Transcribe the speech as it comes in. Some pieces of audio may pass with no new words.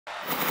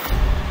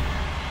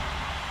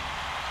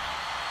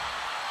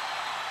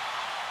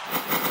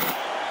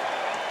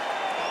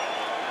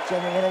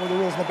Gentlemen, went over the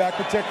rules in the back.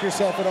 Protect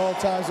yourself at all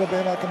times.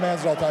 Obey my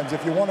commands at all times.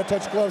 If you want to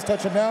touch gloves,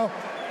 touch them now.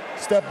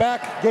 Step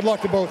back. Good luck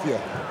to both of you.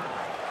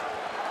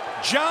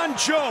 Jon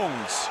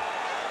Jones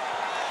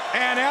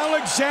and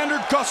Alexander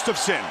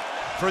Gustafsson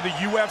for the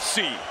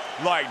UFC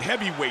Light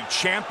Heavyweight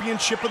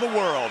Championship of the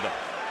World.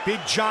 Big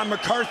John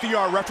McCarthy,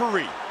 our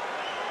referee. Here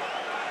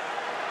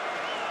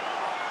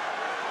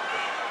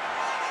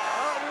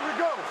we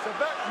go. Step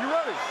back. You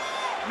ready?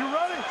 You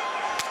ready?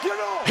 Get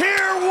on.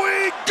 Here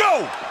we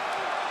go.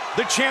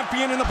 The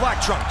champion in the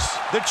black trunks.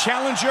 The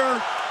challenger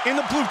in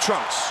the blue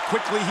trunks.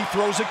 Quickly, he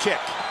throws a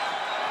kick.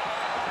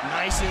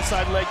 Nice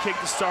inside leg kick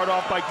to start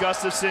off by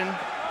Gustafsson.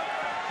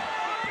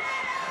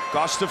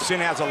 Gustafsson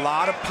has a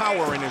lot of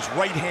power in his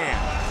right hand.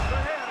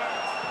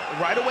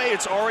 Right away,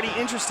 it's already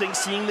interesting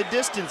seeing the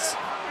distance.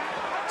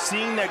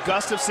 Seeing that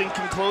Gustafsson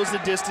can close the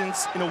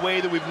distance in a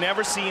way that we've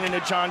never seen in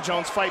a Jon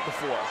Jones fight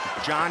before.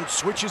 Jon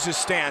switches his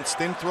stance,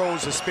 then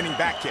throws a spinning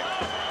back kick.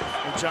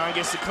 And Jon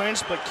gets the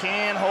clinch, but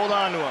can hold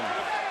on to him.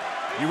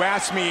 You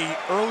asked me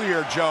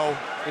earlier, Joe,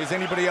 is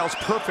anybody else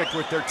perfect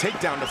with their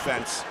takedown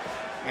defense?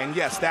 And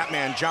yes, that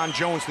man, Jon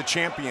Jones, the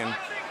champion,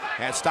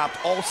 has stopped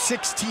all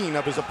 16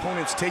 of his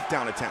opponent's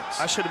takedown attempts.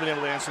 I should have been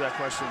able to answer that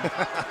question.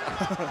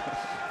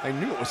 I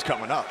knew it was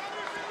coming up.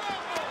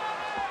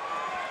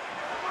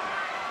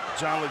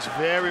 Jon looks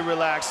very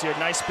relaxed here.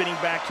 Nice spinning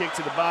back kick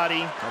to the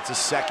body. That's a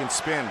second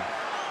spin.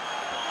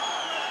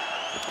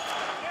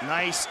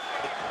 Nice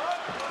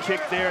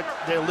kick there,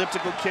 the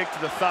elliptical kick to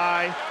the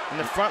thigh, and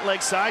the front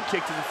leg side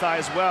kick to the thigh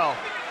as well.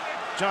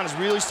 Jon has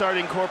really started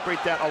to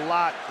incorporate that a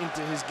lot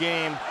into his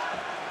game.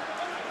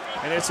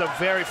 And it's a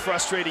very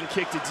frustrating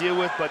kick to deal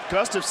with, but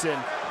Gustafsson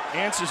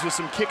answers with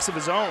some kicks of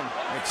his own.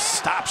 It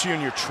stops you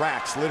in your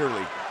tracks,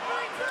 literally.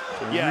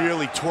 Yeah.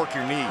 Really torque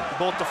your knee.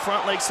 Both the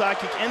front leg side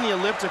kick and the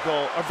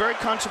elliptical are very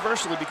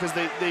controversial because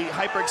they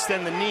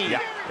hyperextend the knee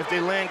if they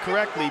land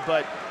correctly,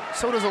 but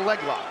so does a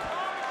leg lock.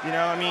 You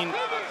know, I mean,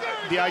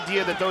 the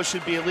idea that those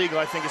should be illegal,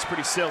 I think, is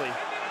pretty silly.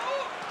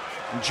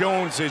 And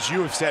Jones, as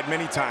you have said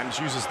many times,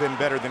 uses them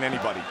better than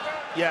anybody.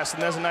 Yes,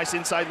 and there's a nice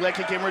inside leg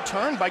kick in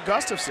return by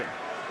Gustafsson.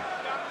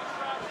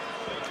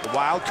 The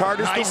wild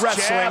card is nice the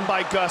wrestling jab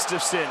by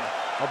Gustafsson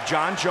of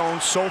Jon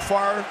Jones. So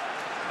far,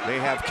 they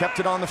have kept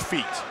it on the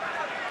feet,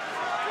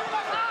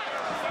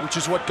 which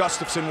is what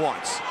Gustafsson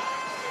wants.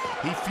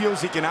 He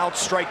feels he can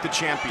outstrike the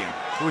champion,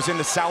 who is in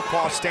the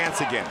southpaw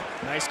stance again.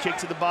 Nice kick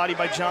to the body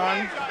by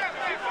Jon.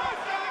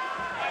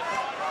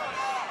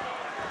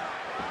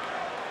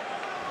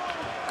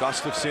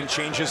 Gustafsson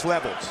changes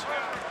levels.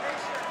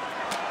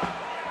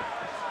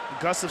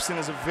 Gustafsson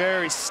is a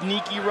very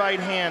sneaky right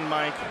hand,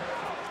 Mike.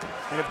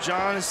 And if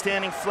Jon is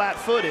standing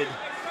flat-footed,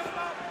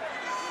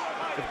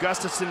 if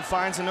Gustafsson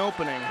finds an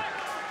opening,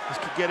 this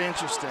could get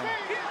interesting.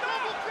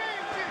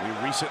 We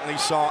recently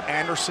saw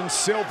Anderson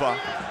Silva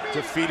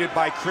defeated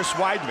by Chris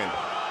Weidman.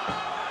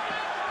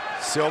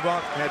 Silva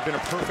had been a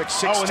perfect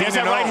 16-0. Oh, and there's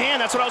that right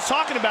hand. That's what I was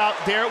talking about.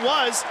 There it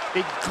was.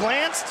 It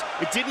glanced.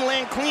 It didn't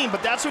land clean,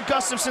 but that's what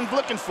Gustafsson's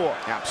looking for.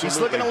 Absolutely. He's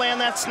looking to land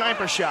that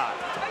sniper shot.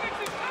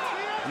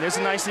 And there's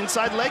a nice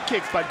inside leg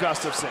kick by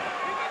Gustafsson.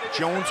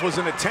 Jones was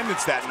in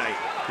attendance that night.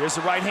 There's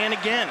the right hand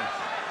again.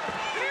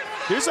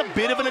 There's a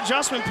bit of an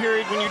adjustment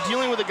period when you're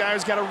dealing with a guy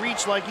who's got to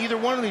reach like either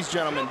one of these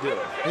gentlemen do.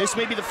 And this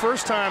may be the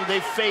first time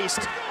they've faced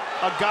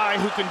a guy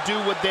who can do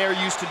what they're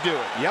used to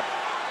doing. Yep.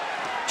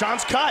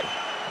 Jon's cut.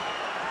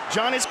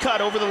 Jon is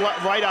cut over the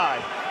right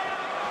eye.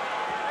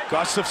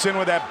 Gustafsson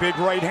with that big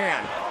right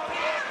hand.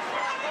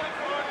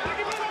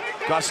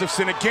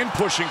 Gustafsson again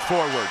pushing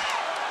forward.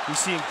 We're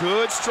seeing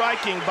good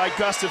striking by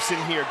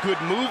Gustafsson here. Good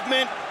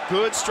movement,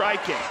 good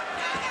striking.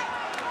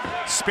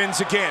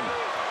 Spins again.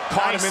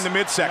 Caught him in the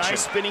midsection.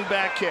 Nice spinning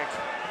back kick.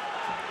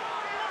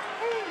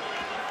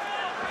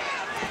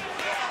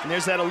 And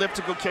there's that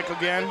elliptical kick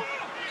again.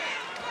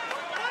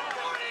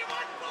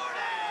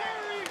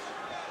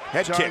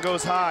 Head Jon kick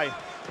goes high.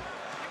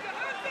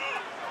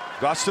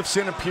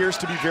 Gustafsson appears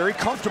to be very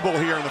comfortable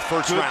here in the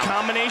first round. Good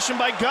combination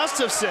by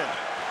Gustafsson.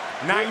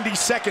 90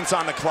 seconds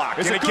on the clock.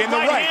 There's and a again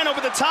good the right hand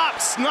over the top.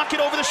 Snuck it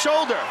over the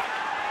shoulder.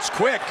 It's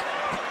quick.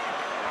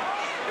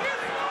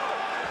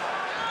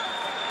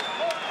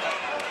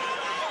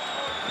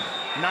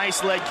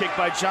 Nice leg kick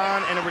by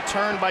Jon and a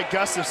return by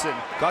Gustafsson.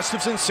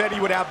 Gustafsson said he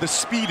would have the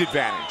speed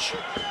advantage.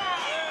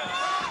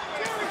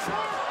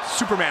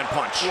 Superman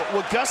punch.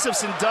 What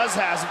Gustafsson does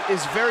have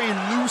is very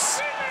loose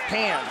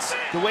hands.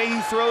 The way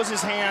he throws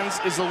his hands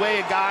is the way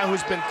a guy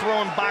who's been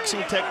throwing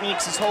boxing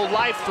techniques his whole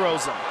life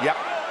throws them. Yep.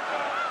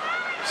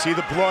 See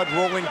the blood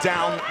rolling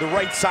down the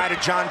right side of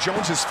Jon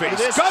Jones's face.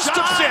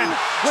 Gustafsson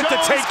with the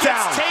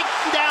takedown.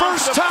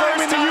 First time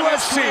in the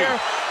UFC.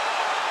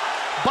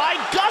 By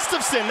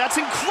Gustafsson, that's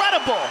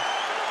incredible.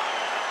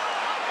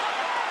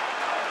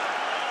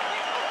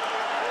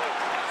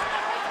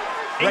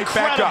 Right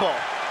back up.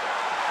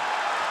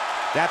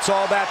 That's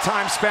all that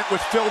time spent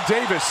with Phil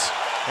Davis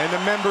and the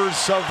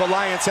members of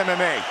Alliance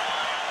MMA.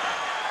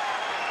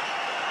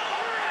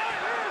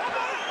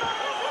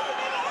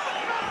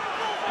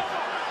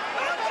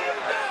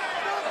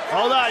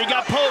 Hold on, he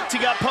got poked, he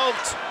got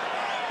poked.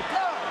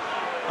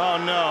 Oh,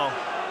 no.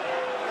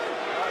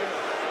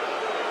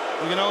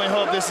 We can only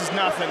hope this is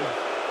nothing.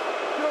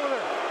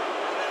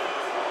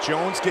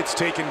 Jones gets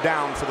taken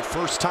down for the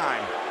first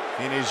time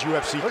in his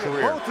UFC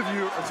career. Both of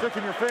you are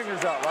sticking your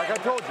fingers out, like I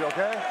told you,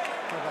 okay?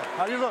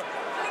 How do you look?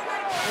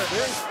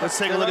 Let's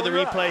take a look at the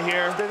replay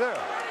here. Stay there.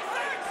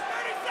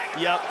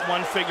 Yep,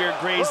 one finger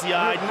grazed the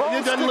eye.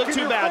 It doesn't look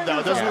too bad, though.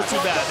 It doesn't look too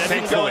bad. That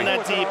didn't go in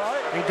that deep.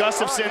 And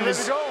Gustafsson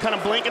is kind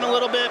of blinking a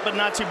little bit, but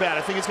not too bad.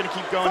 I think it's going to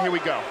keep going. Here we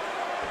go.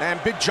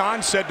 And Big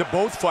John said to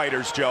both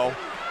fighters, Joe,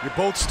 you're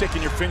both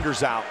sticking your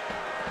fingers out.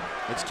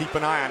 Let's keep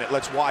an eye on it.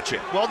 Let's watch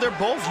it. Well, they're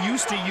both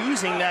used to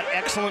using that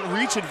excellent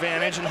reach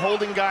advantage and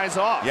holding guys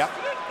off. Yep.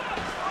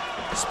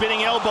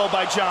 Spinning elbow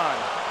by Jon.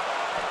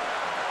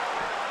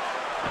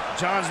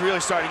 Jon's really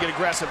starting to get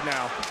aggressive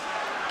now.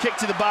 Kick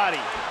to the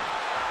body.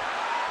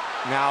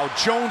 Now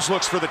Jones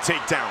looks for the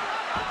takedown.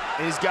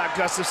 And he's got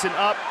Gustafsson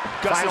up.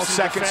 Final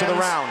seconds of the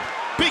round.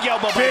 Big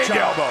elbow by Jon. Big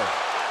elbow.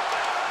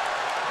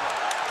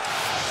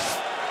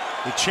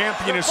 The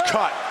champion is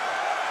cut.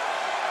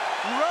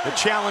 The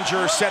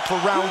challenger is set for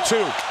round 2.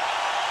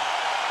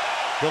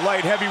 The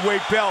light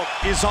heavyweight belt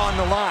is on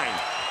the line.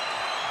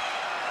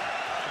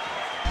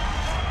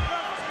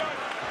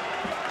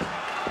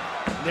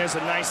 There's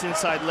a nice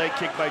inside leg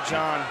kick by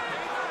Jon.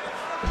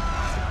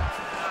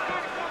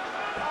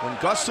 When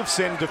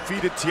Gustafsson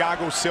defeated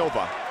Thiago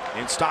Silva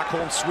in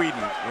Stockholm,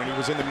 Sweden, when he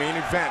was in the main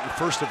event, the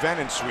first event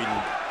in Sweden.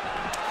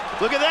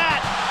 Look at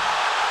that!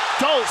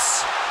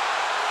 Dose!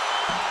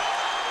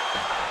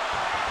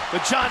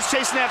 But Jon's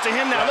chasing after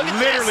him now. Look at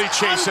literally this.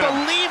 Chasing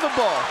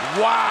Unbelievable.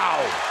 Him. Wow.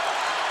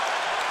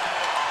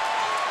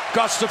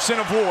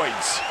 Gustafsson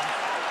avoids.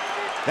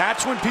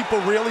 That's when people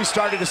really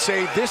started to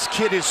say this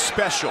kid is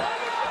special.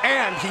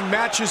 And he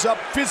matches up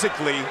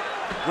physically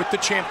with the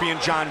champion,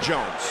 Jon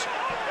Jones.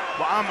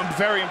 Well, I'm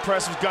very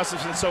impressed with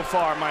Gustafsson so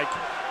far, Mike.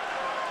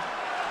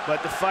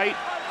 But the fight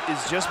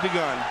is just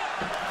begun.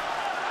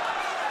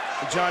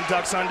 Jon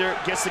ducks under,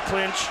 gets the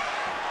clinch.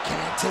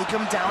 Can't take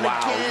him down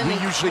again.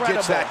 He usually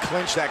gets that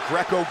clinch, that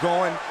Greco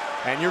going,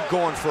 and you're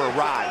going for a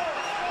ride.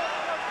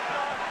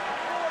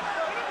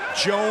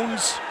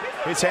 Jones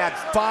has had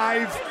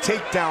 5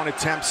 takedown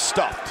attempts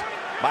stuffed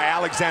by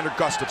Alexander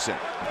Gustafsson.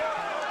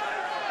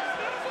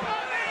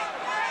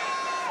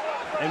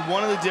 And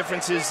one of the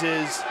differences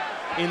is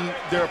in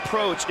their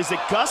approach is that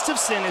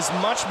Gustafsson is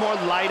much more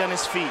light on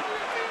his feet.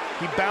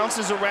 He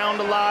bounces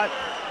around a lot,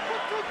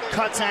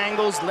 cuts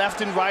angles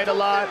left and right a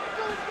lot.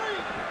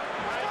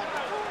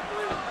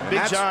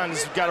 Big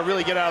John's got to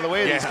really get out of the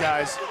way of these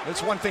guys.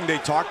 That's one thing they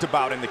talked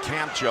about in the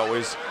camp, Joe,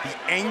 is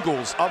the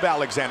angles of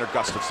Alexander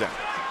Gustafsson.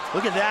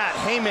 Look at that,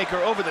 haymaker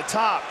over the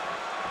top.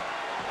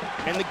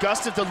 And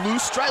the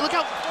loose strike. Look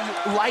how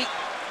light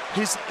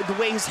the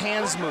way his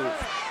hands move.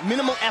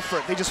 Minimal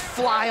effort, they just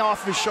fly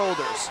off his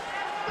shoulders.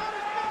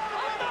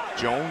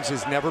 Jones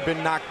has never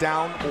been knocked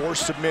down or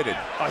submitted.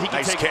 Oh, he can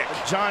nice kick.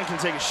 Jon can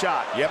take a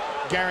shot. Yep.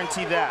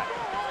 Guarantee that.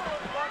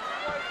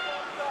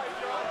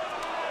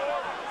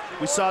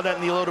 We saw that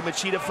in the Lyoto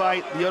Machida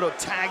fight. Lyoto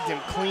tagged him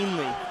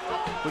cleanly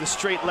with a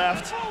straight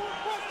left.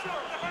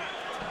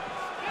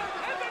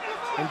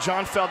 And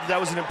Jon felt that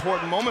was an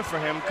important moment for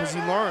him because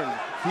he learned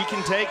he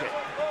can take it.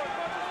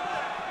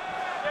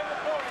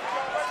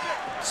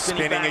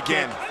 Spinning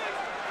again. Kick.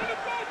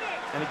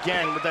 And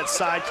again with that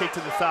side kick to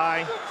the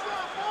thigh.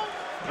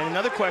 And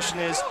another question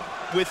is,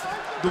 with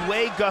the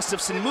way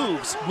Gustafsson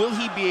moves, will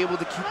he be able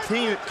to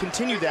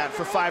continue that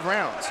for 5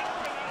 rounds?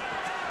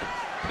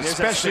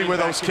 Especially with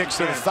those kicks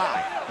to the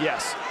thigh.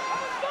 Yes,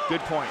 good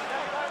point.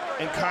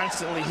 And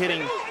constantly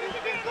hitting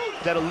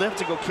that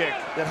elliptical kick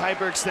that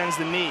hyperextends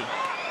the knee.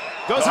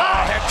 Goes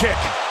high. Head kick.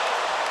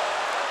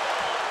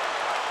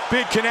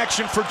 Big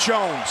connection for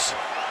Jones.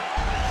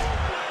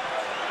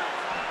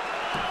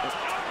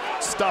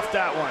 Stuffed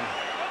that one.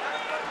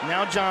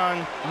 Now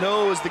Jon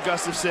knows that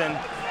Gustafsson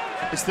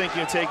is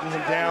thinking of taking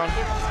him down.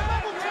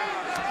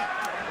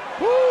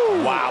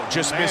 Woo! Wow,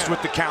 just missed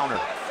with the counter.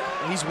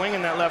 And he's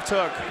winging that left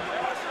hook.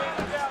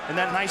 And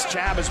that nice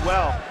jab as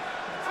well.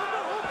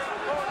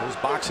 Those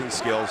boxing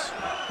skills.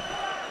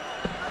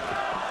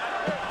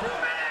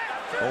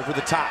 Over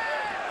the top.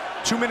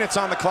 2 minutes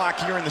on the clock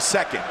here in the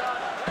second.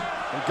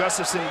 And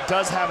Gustafsson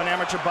does have an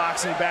amateur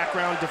boxing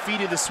background,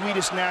 defeated the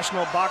Swedish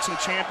national boxing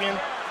champion.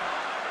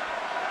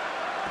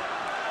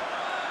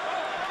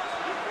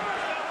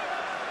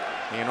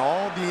 In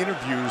all the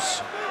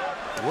interviews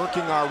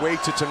working our way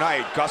to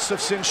tonight,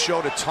 Gustafsson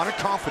showed a ton of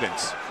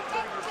confidence.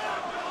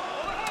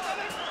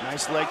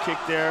 Nice leg kick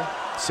there.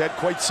 Said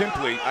quite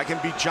simply, I can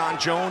beat Jon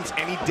Jones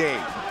any day.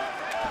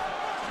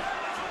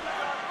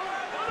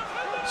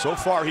 So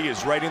far, he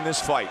is right in this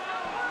fight.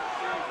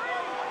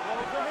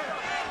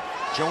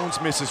 Jones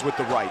misses with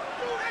the right.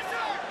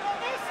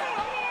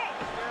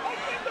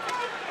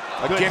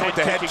 Again with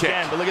the head kick.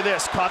 Again, but look at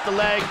this, caught the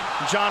leg.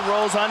 Jon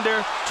rolls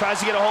under, tries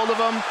to get a hold of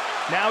him.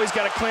 Now he's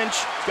got a clinch,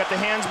 he's got the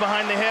hands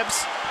behind the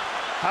hips.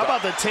 How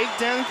about the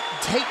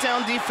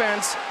takedown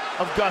defense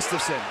of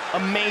Gustafsson?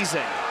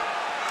 Amazing.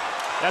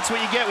 That's what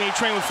you get when you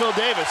train with Phil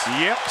Davis.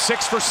 Yep,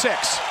 6 for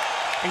 6.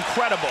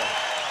 Incredible.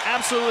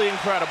 Absolutely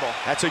incredible.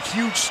 That's a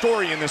huge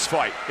story in this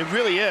fight. It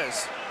really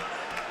is.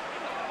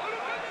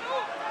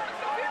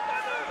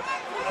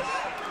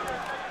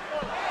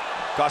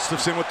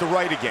 Gustafsson with the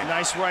right again.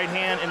 Nice right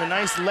hand and a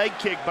nice leg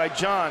kick by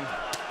Jon.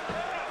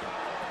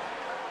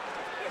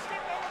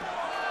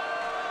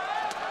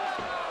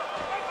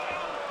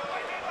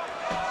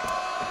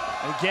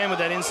 And again with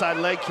that inside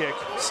leg kick.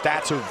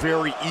 Stats are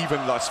very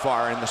even thus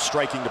far in the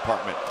striking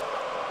department.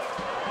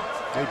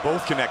 They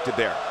both connected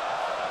there.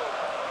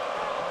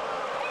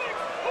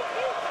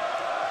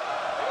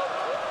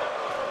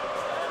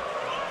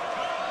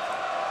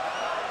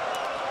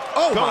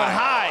 Oh, going my.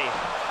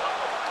 high.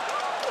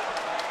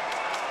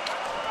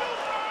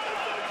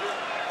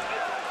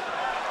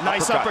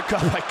 Nice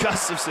uppercut by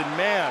Gustafsson,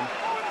 man.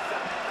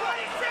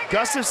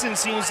 Gustafsson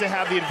seems to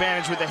have the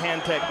advantage with the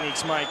hand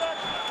techniques, Mike.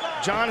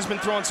 Jon has been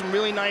throwing some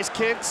really nice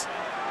kicks.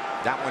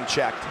 That one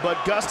checked. But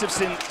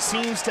Gustafsson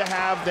seems to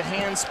have the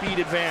hand speed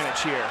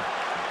advantage here.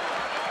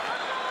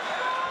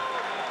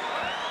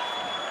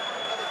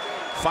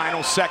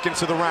 Final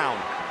seconds of the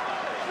round.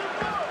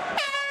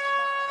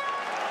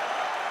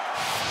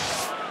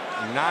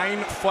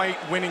 9-fight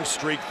winning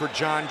streak for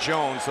Jon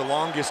Jones, the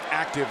longest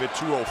active at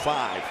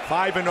 205.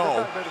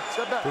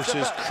 5-0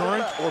 versus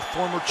current or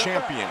former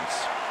champions.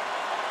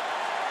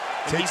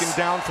 Taken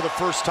down for the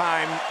first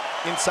time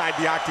inside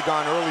the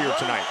octagon earlier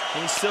tonight.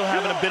 And he's still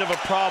having a bit of a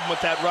problem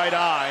with that right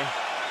eye,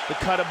 the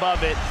cut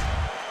above it.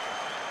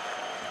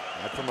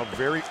 That from a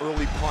very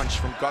early punch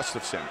from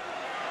Gustafsson.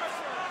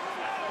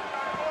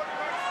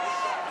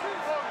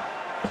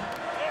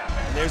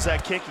 And there's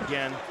that kick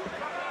again.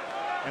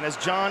 And as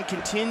Jon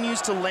continues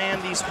to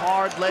land these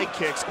hard leg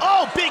kicks.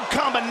 Oh, big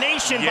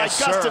combination by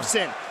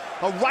Gustafsson.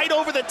 A right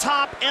over the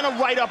top and a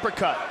right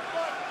uppercut.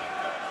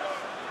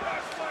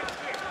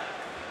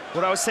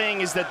 What I was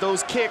saying is that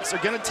those kicks are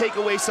going to take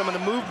away some of the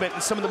movement,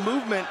 and some of the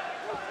movement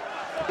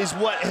is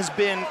what has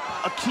been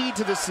a key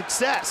to the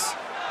success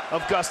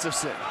of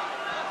Gustafsson.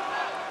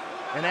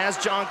 And as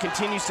Jon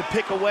continues to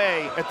pick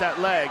away at that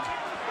leg,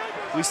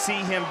 we see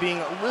him being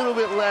a little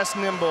bit less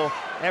nimble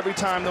every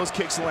time those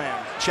kicks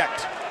land.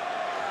 Checked.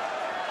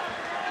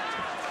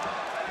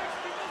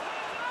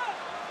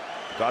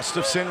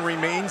 Gustafsson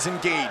remains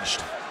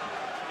engaged.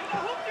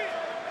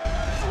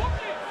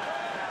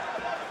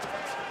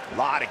 A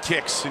lot of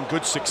kicks and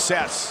good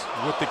success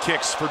with the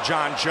kicks for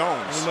Jon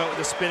Jones. And he went with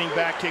a spinning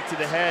back kick to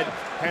the head,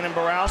 Henan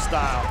Barrow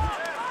style.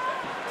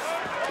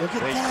 Look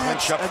at that. They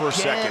clinch up for a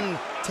second.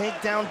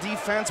 Takedown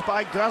defense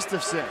by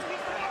Gustafsson.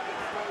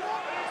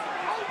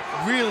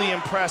 Really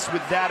impressed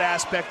with that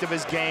aspect of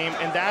his game,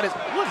 and that is,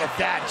 look at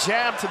that,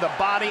 jab to the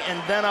body and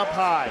then up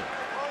high.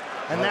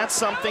 And that's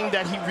something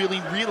that he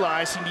really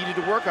realized he needed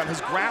to work on, his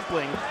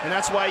grappling, and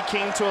that's why he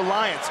came to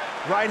Alliance.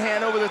 Right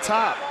hand over the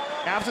top.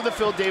 After the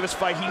Phil Davis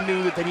fight, he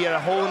knew that he had a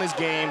hole in his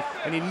game,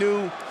 and he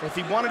knew if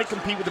he wanted to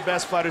compete with the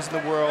best fighters in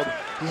the world,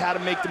 he had to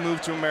make the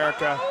move to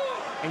America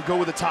and go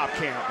with the top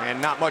camp.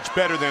 And not much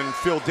better than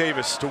Phil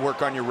Davis to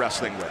work on your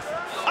wrestling with.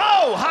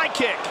 Oh, high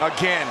kick.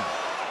 Again.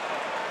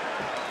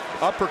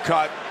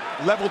 Uppercut,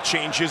 level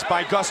changes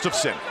by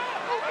Gustafsson.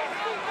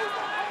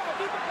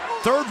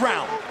 Third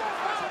round.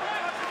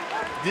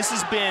 This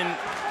has been,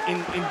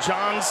 in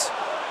Jon's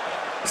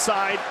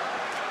side,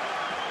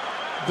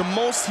 the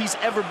most he's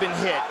ever been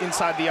hit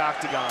inside the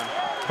octagon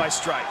by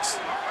strikes.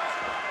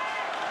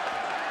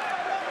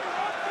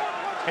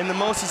 And the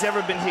most he's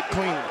ever been hit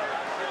cleanly.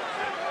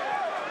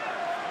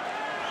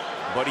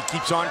 But he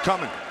keeps on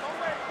coming.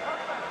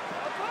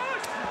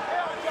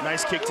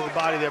 Nice kick to the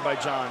body there by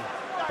Jon.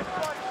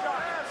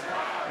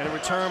 And a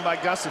return by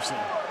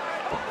Gustafsson.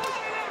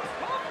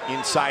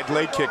 Inside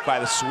leg kick by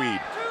the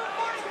Swede.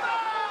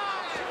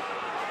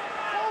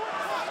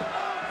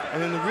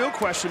 And then the real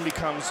question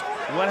becomes,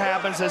 what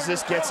happens as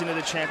this gets into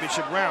the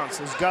championship rounds?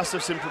 Is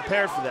Gustafsson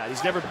prepared for that?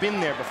 He's never been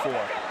there before.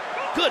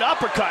 Good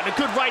uppercut and a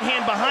good right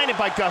hand behind it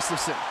by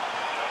Gustafsson.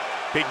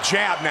 Big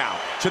jab now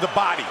to the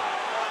body.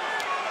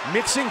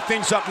 Mixing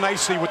things up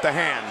nicely with the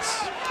hands.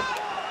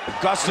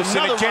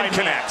 Gustafsson again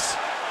connects.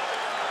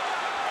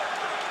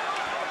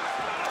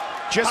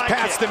 Just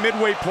past the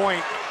midway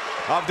point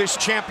of this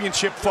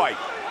championship fight.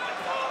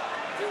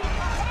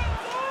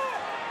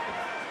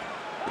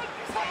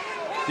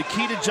 The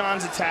key to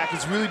Jon's attack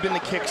has really been the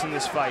kicks in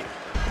this fight.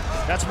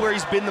 That's where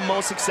he's been the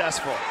most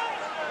successful.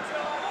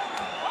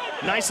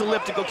 Nice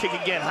elliptical kick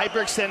again,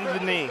 hyperextended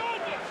the knee.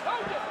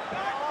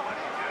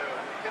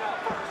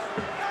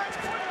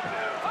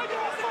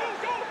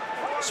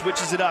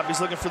 Switches it up, he's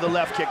looking for the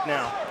left kick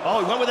now. Oh,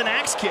 he went with an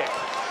axe kick,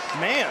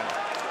 man.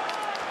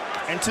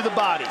 And to the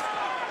body.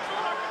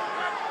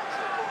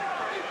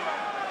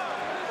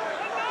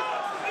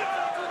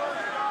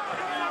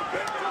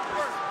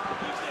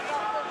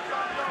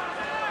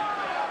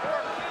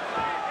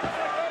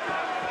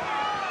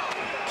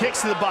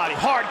 Kicks to the body,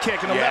 hard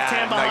kick, and the left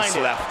hand behind nice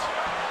it. Left.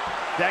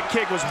 That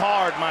kick was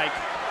hard, Mike.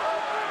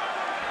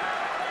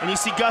 And you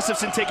see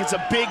Gustafsson taking some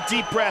big,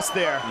 deep breaths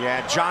there.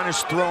 Yeah, Jon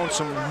has thrown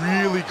some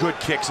really good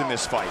kicks in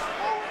this fight.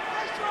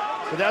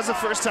 But that was the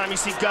first time you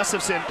see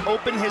Gustafsson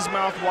open his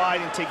mouth wide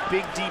and take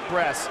big, deep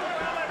breaths.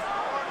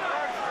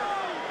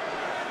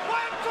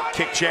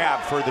 Kick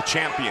jab for the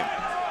champion.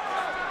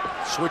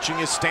 Switching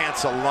his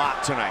stance a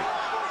lot tonight.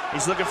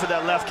 He's looking for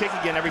that left kick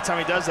again every time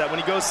he does that. When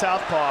he goes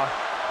southpaw,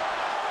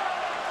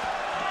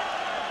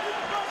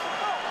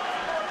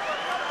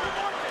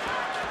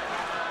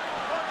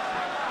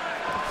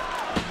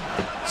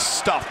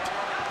 stuffed.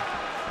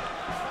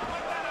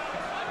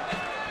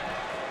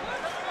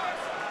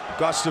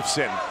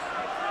 Gustafsson,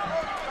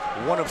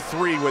 1 of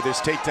 3 with his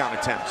takedown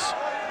attempts.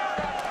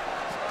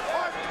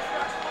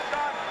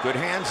 Good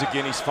hands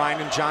again. He's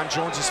finding Jon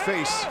Jones's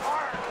face.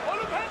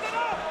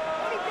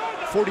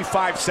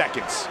 45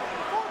 seconds.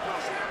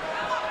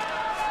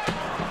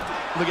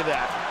 look at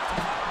that.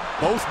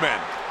 Both men.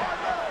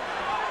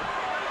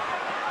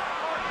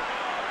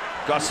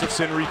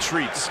 Gustafsson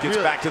retreats, gets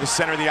back to the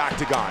center of the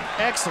octagon.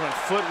 Excellent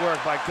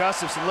footwork by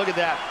Gustafsson. Look at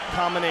that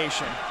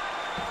combination.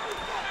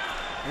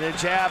 And a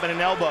jab and an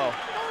elbow.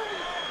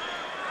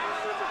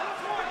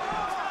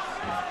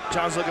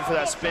 Jon's looking for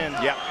that spin.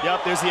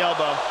 Yep, there's the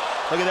elbow.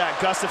 Look at that.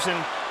 Gustafsson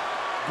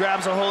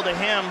grabs a hold of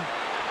him.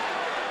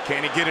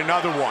 Can he get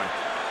another one?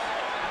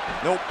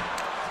 Nope.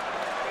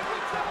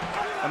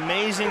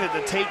 Amazing that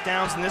the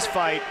takedowns in this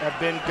fight have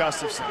been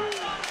Gustafsson.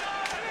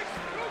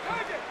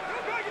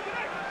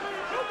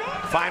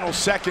 Final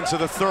seconds of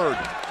the third.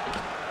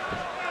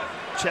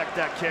 Check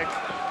that kick.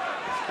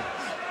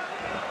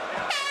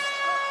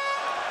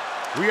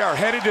 We are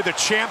headed to the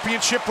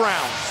championship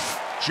rounds.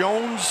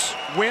 Jones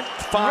went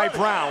 5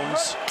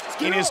 rounds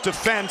in his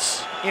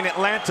defense in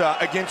Atlanta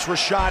against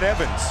Rashad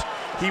Evans.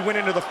 He went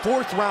into the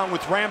 4th round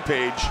with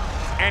Rampage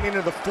and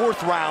into the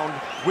 4th round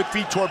with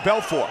Vitor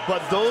Belfort.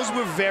 But those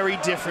were very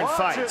different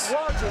fights.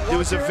 There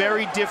was a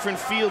very different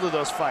feel to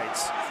those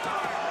fights.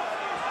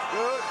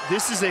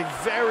 This is a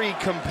very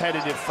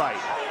competitive fight.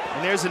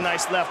 And there's a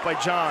nice left by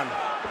Jon.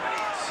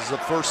 This is the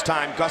first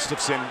time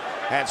Gustafsson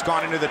has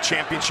gone into the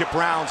championship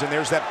rounds, and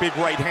there's that big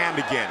right hand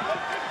again.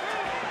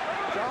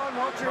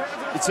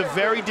 It's a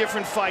very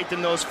different fight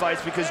than those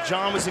fights because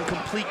Jon was in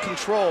complete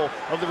control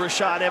of the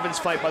Rashad Evans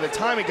fight by the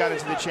time he got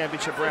into the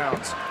championship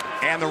rounds.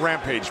 And the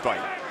Rampage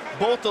fight.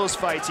 Both those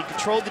fights, he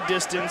controlled the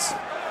distance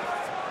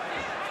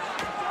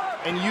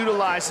and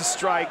utilized his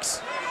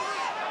strikes.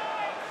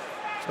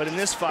 But in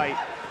this fight,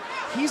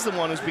 he's the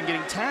one who's been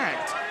getting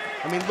tagged.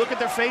 I mean, look at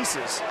their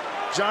faces.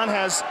 Jon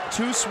has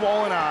 2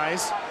 swollen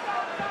eyes,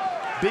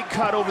 big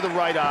cut over the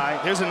right eye.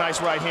 There's a nice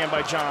right hand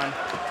by Jon.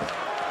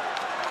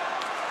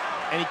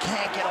 And he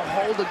can't get a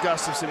hold of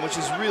Gustafsson, which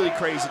is really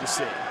crazy to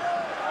see.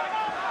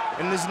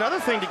 And there's another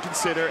thing to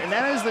consider, and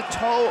that is the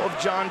toe of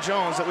Jon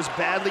Jones that was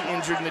badly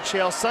injured in the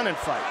Chael Sonnen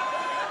fight.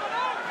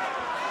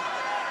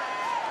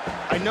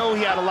 I know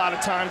he had a lot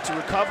of time to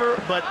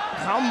recover, but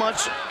how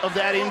much of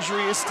that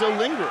injury is still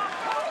lingering?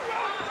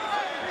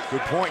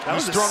 Good point.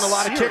 He's thrown a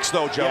lot of kicks,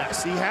 though, Joe.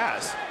 Yes, he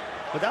has.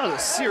 But that was a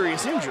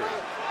serious injury.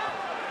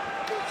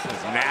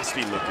 He's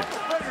nasty looking.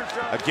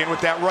 Again with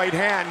that right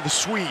hand, the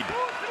Swede.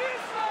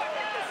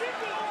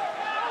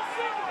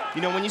 You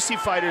know, when you see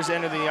fighters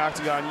enter the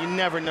octagon, you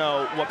never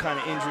know what kind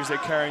of injuries they're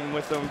carrying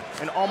with them,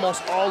 and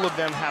almost all of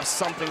them have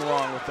something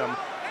wrong with them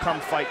come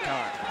fight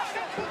time.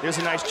 There's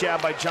a nice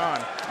jab by Jon.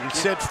 You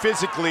said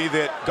physically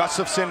that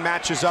Gustafsson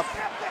matches up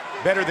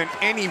better than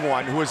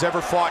anyone who has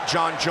ever fought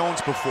Jon Jones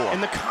before.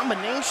 And the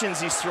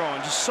combinations he's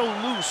throwing, just so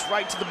loose,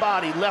 right to the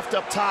body, left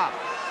up top.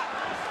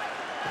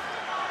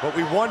 But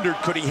we wondered,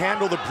 could he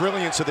handle the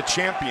brilliance of the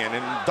champion?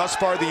 And thus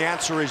far, the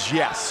answer is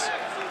yes.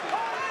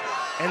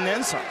 And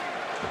then some.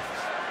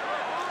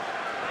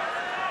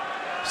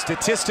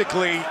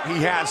 Statistically,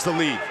 he has the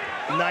lead.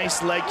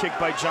 Nice leg kick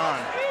by Jon.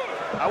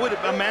 I would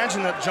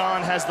imagine that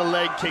Jon has the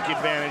leg kick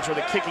advantage or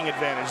the kicking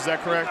advantage. Is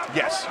that correct?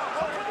 Yes.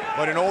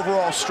 But in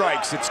overall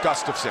strikes, it's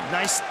Gustafsson.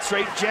 Nice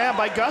straight jab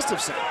by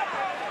Gustafsson.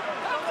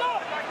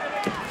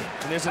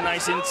 And there's a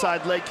nice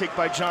inside leg kick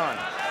by Jon.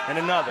 And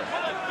another.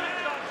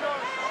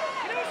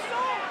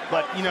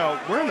 But, you know,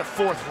 we're in the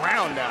 4th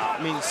round now.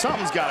 I mean,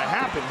 something's got to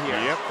happen here.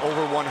 Yep,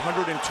 over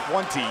 120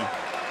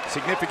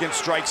 significant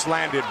strikes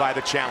landed by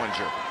the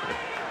challenger.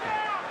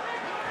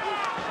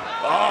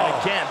 And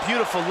again,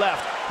 beautiful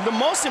left. The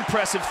most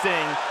impressive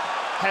thing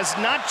has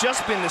not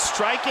just been the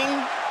striking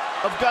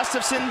of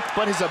Gustafsson,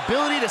 but his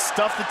ability to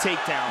stuff the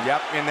takedown.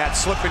 Yep, in that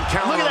slip and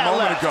counter a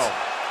moment ago.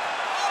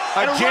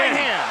 And again, a right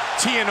hand.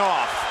 teeing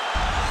off.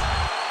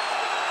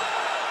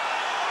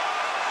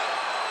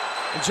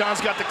 And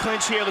Jon's got the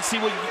clinch here. Let's see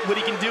what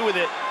he can do with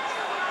it.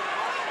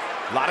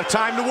 A lot of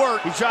time to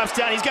work. He drops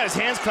down. He's got his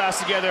hands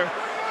clasped together.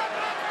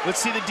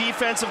 Let's see the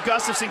defense of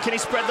Gustafsson. Can he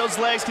spread those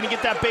legs? Can he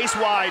get that base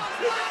wide?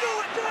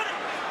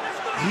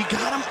 He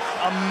got him.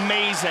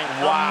 Amazing.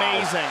 Wow.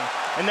 Amazing.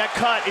 And that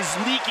cut is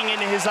leaking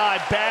into his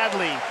eye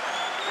badly.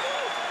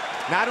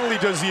 Not only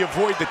does he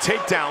avoid the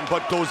takedown,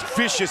 but those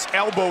vicious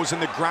elbows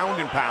in the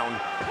ground and pound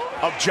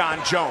of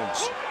Jon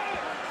Jones.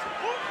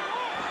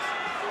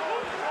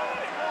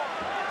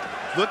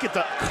 Look at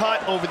the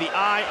cut over the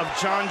eye of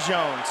Jon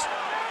Jones.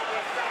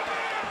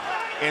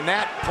 And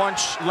that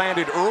punch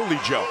landed early,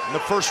 Joe, in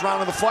the 1st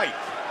round of the fight.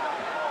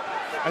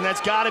 And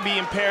that's got to be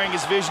impairing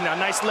his vision now.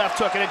 Nice left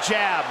hook and a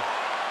jab.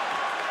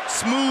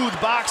 Smooth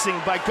boxing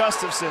by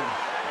Gustafsson.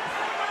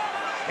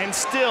 And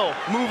still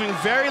moving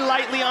very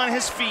lightly on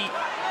his feet.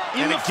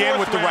 And again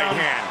with the right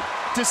hand.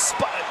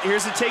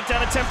 Here's a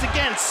takedown attempt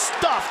again.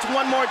 Stuffed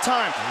one more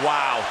time.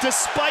 Wow.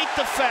 Despite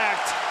the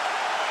fact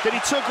that he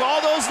took all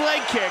those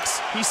leg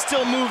kicks, he's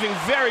still moving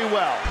very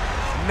well.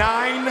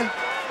 9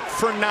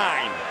 for 9.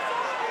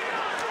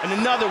 And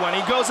another one,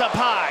 he goes up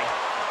high.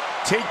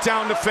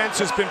 Takedown defense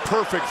has been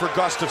perfect for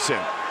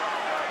Gustafsson.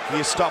 He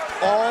has stuffed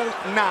all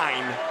 9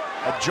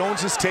 of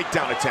Jones's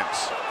takedown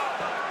attempts.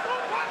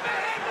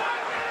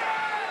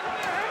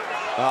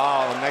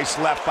 Oh, nice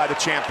left by the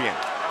champion.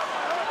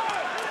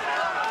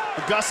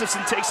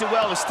 Gustafsson takes it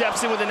well, he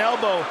steps in with an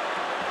elbow.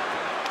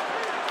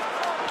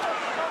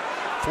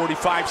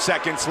 45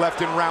 seconds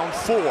left in round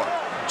 4.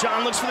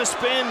 Jon looks for the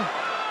spin.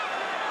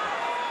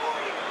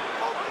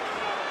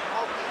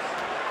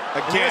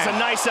 Again. Here's a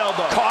nice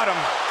elbow. Caught him.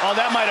 Oh,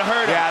 that might have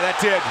hurt him. Yeah, that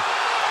did.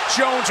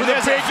 Jones with a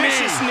big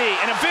vicious knee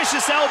and a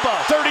vicious elbow.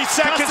 30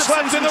 seconds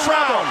left in the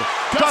round.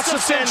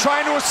 Gustafsson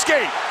trying to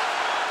escape.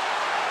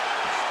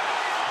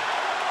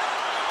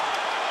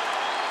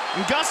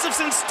 And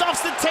Gustafsson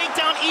stuffs the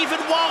takedown even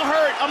while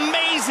hurt.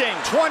 Amazing.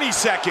 20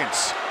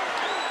 seconds.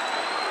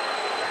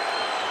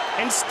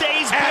 And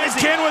stays busy. And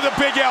again with a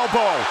big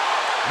elbow.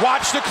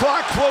 Watch the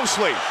clock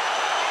closely.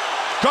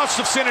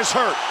 Gustafsson is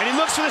hurt. And he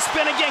looks for the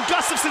spin again.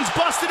 Gustafsson's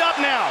busted up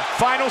now.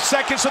 Final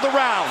seconds of the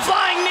round.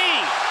 Flying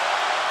knee.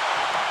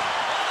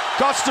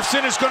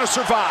 Gustafsson is going to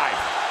survive.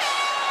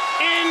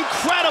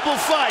 Incredible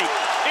fight.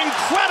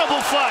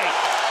 Incredible fight.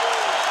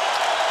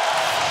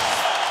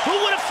 Who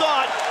would have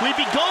thought we'd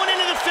be going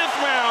into the 5th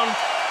round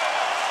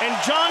and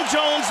Jon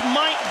Jones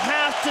might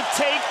have to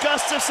take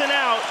Gustafsson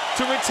out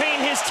to retain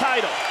his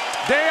title?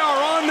 They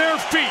are on their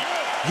feet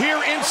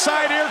here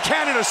inside Air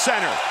Canada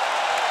Center.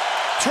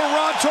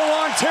 Toronto,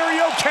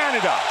 Ontario,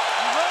 Canada.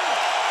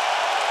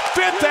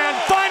 5th and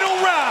final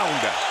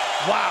round.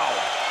 Wow.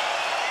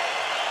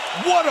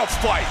 What a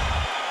fight.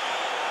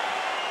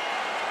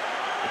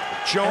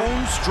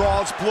 Jones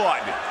draws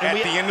blood at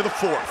the end of the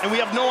 4th. And we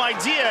have no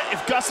idea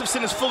if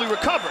Gustafsson is fully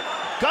recovered.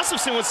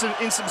 Gustafsson was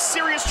in some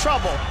serious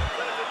trouble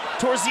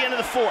towards the end of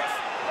the 4th.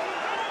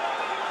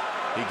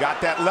 He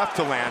got that left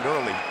to land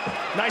early.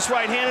 Nice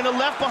right hand and a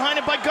left behind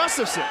it by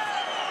Gustafsson.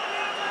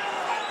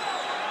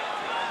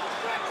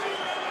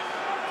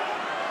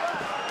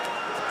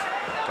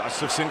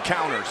 Gustafsson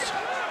counters.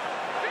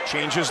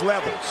 Changes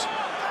levels.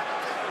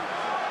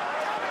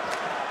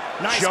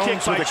 Nice Jones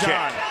kick by with a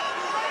Jon. kick.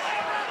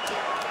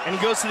 And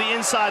he goes to the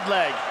inside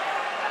leg.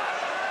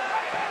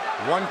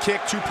 1 kick,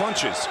 2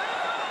 punches.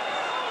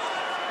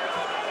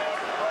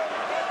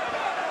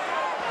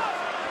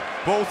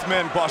 Both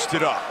men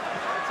busted up.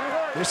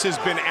 This has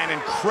been an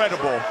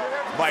incredible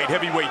light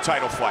heavyweight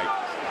title fight.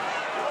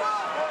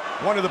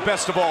 One of the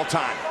best of all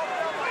time.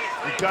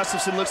 And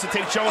Gustafsson looks to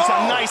take Jones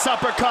out. Nice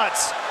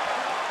uppercuts.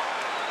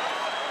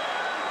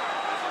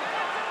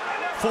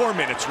 4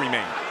 minutes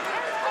remain.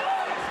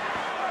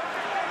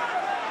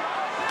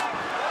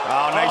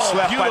 Oh, nice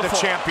left by the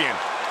champion.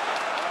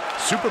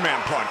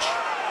 Superman punch.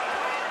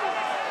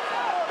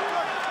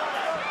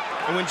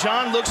 And when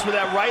Jon looks for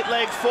that right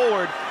leg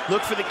forward,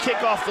 look for the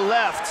kick off the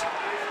left.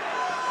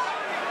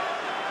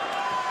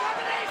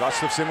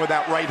 Gustafsson with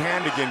that right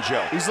hand again,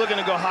 Joe. He's looking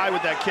to go high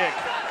with that kick.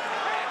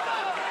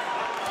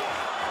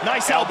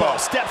 Nice elbow.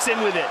 Steps in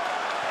with it.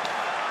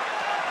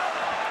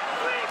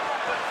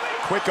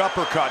 Quick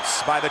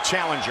uppercuts by the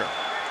challenger.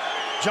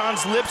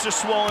 Jon's lips are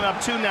swollen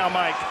up too now,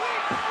 Mike.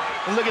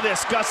 And look at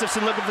this,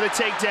 Gustafsson looking for the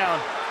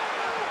takedown.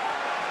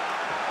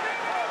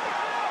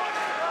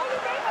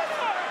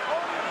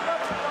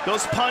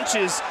 Those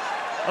punches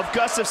of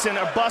Gustafsson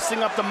are busting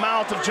up the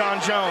mouth of Jon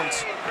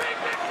Jones.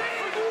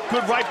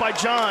 Good right by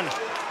Jon.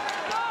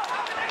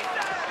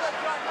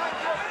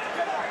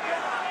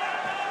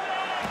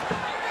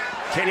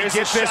 Can he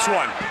get this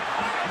one?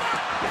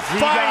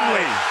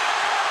 Finally,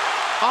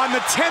 on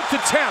the 10th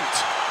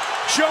attempt,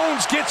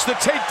 Jones gets the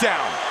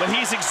takedown. But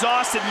he's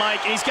exhausted, Mike,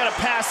 and he's got to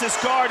pass this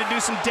guard to do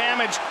some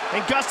damage.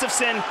 And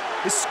Gustafsson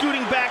is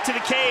scooting back to the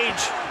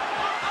cage.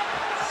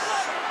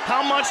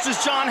 How much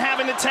does Jon have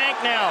in the tank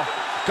now?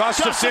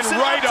 Gustafsson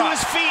right up up to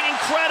his feet,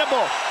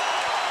 incredible.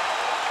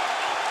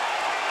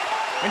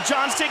 And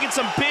Jon's taking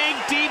some big,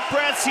 deep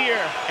breaths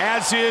here.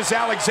 As is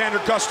Alexander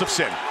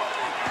Gustafsson.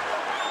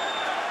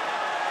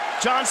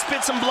 Jon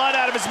spit some blood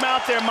out of his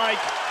mouth there,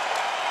 Mike.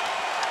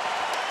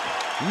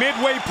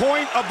 Midway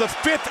point of the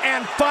 5th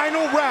and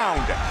final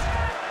round.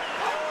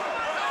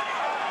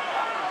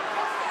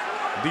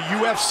 The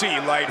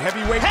UFC light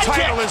heavyweight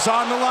title is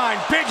on the line.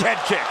 Big head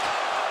kick.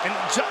 And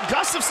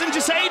Gustafsson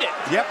just ate it.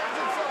 Yep.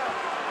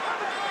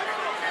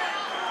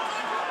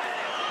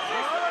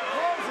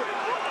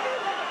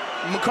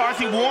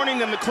 McCarthy warning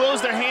them to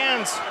close their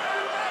hands.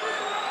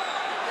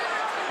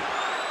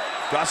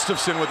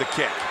 Gustafsson with a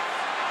kick.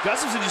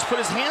 Gustafsson just put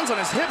his hands on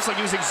his hips like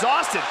he was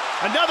exhausted.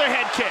 Another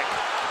head kick.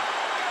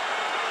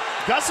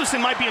 Gustafsson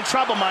might be in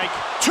trouble, Mike.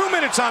 2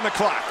 minutes on the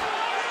clock.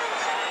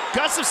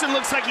 Gustafsson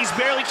looks like he's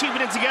barely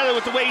keeping it together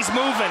with the way he's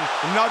moving.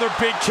 Another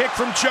big kick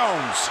from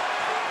Jones.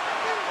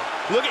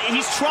 Look,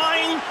 he's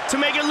trying to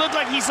make it look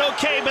like he's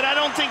okay, but I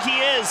don't think he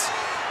is.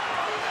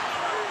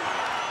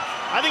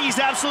 I think he's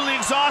absolutely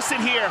exhausted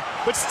here,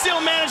 but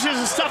still manages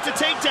to stuff the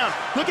takedown.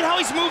 Look at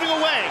how he's moving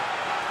away.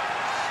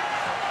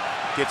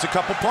 Gets a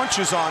couple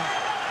punches on.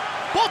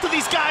 Both of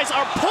these guys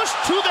are pushed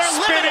to their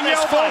limit in this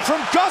elbow fight.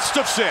 from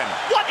Gustafsson.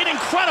 What an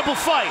incredible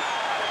fight.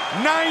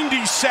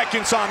 90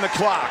 seconds on the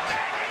clock.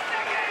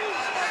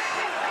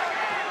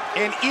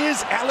 And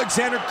is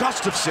Alexander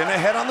Gustafsson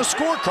ahead on the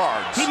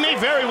scorecards? He may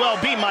very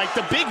well be, Mike.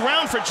 The big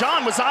round for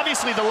Jon was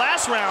obviously the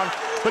last round,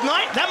 but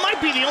that might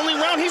be the only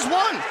round he's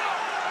won.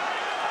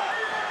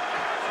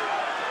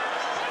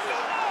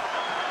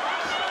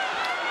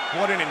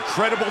 What an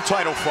incredible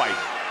title fight.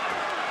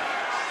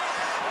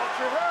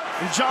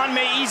 And Jon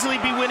may easily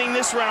be winning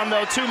this round,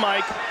 though, too,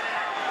 Mike.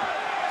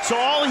 So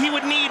all he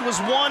would need was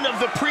one of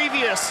the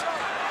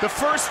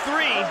first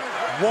three.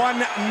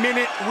 1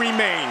 minute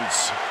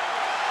remains.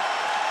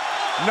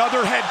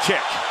 Another head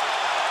kick.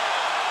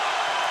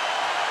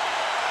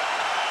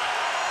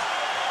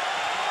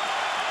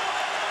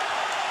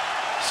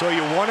 So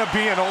you want to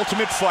be an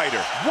ultimate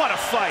fighter. What a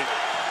fight.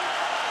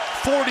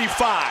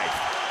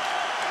 45.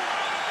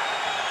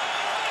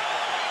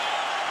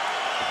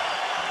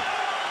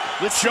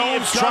 Let's see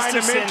Jones if trying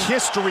to make Gustafsson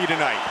history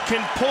tonight.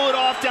 can pull it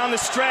off down the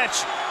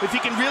stretch, if he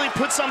can really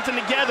put something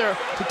together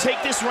to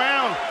take this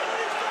round.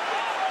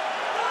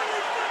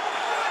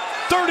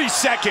 30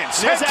 seconds.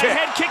 There's that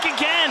head kick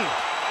again.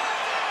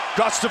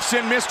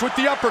 Gustafsson missed with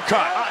the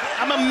uppercut.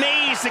 I'm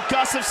amazed at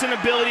Gustafsson's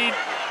ability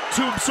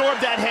to absorb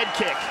that head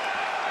kick.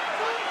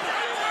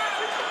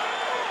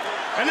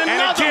 And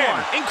another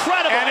one.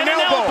 Incredible. And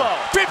an elbow.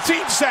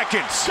 15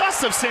 seconds.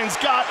 Gustafsson's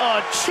got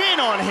a chin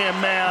on him,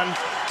 man.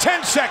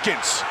 10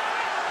 seconds.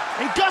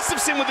 And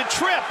Gustafsson with a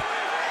trip.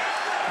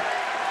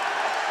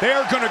 They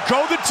are going to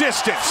go the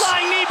distance.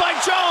 Flying knee by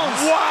Jones.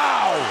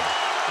 Wow.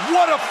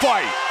 What a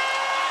fight.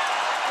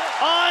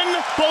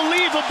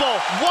 Unbelievable.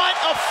 What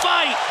a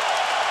fight.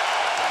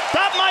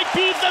 That might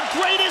be the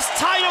greatest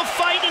title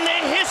fight in the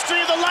history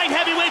of the light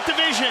heavyweight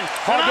division.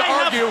 Hard to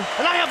argue.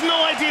 And I have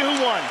no idea who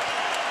won.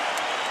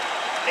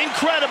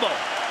 Incredible.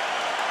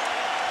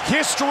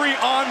 History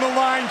on the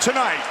line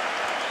tonight.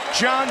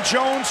 Jon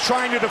Jones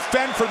trying to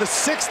defend for the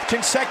 6th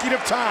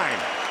consecutive time.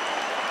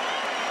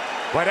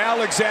 But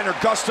Alexander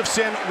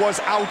Gustafsson was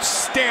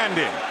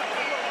outstanding.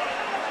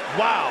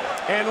 Wow.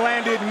 And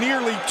landed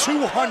nearly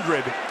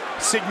 200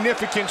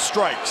 significant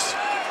strikes.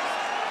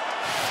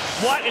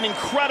 What an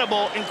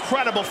incredible,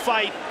 incredible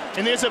fight.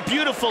 And there's a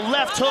beautiful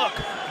left hook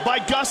by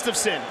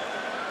Gustafsson.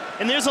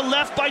 And there's a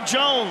left by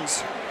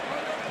Jones.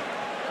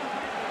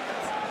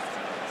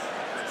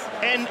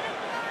 And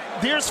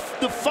there's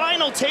the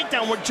final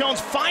takedown where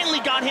Jones finally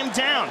got him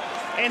down.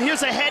 And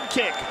here's a head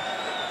kick.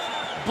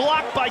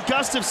 Blocked by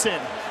Gustafsson.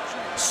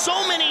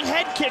 So many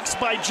head kicks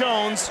by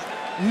Jones.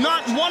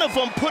 Not one of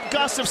them put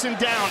Gustafsson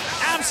down.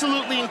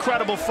 Absolutely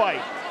incredible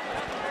fight.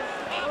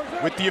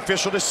 With the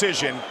official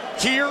decision,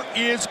 here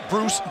is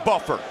Bruce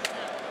Buffer.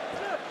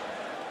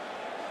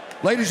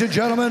 Ladies and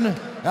gentlemen,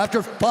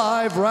 after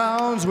 5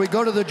 rounds, we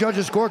go to the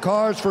judges'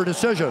 scorecards for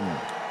decision.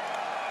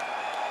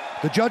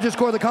 The judges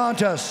score the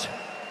contest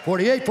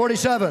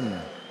 48-47,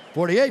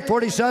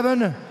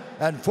 48-47,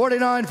 and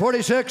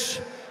 49-46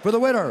 for the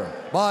winner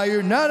by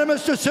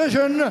unanimous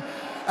decision,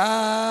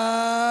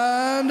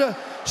 and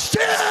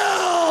still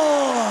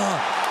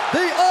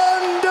the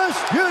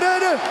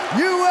undisputed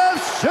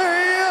UFC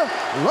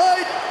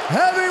light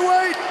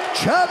heavyweight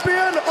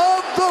champion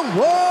of the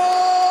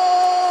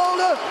world,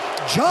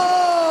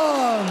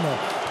 Jon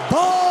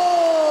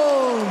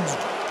Bones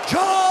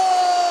Jones.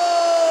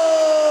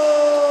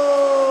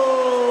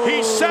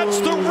 He sets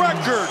the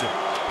record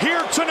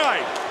here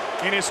tonight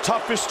in his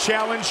toughest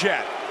challenge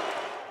yet.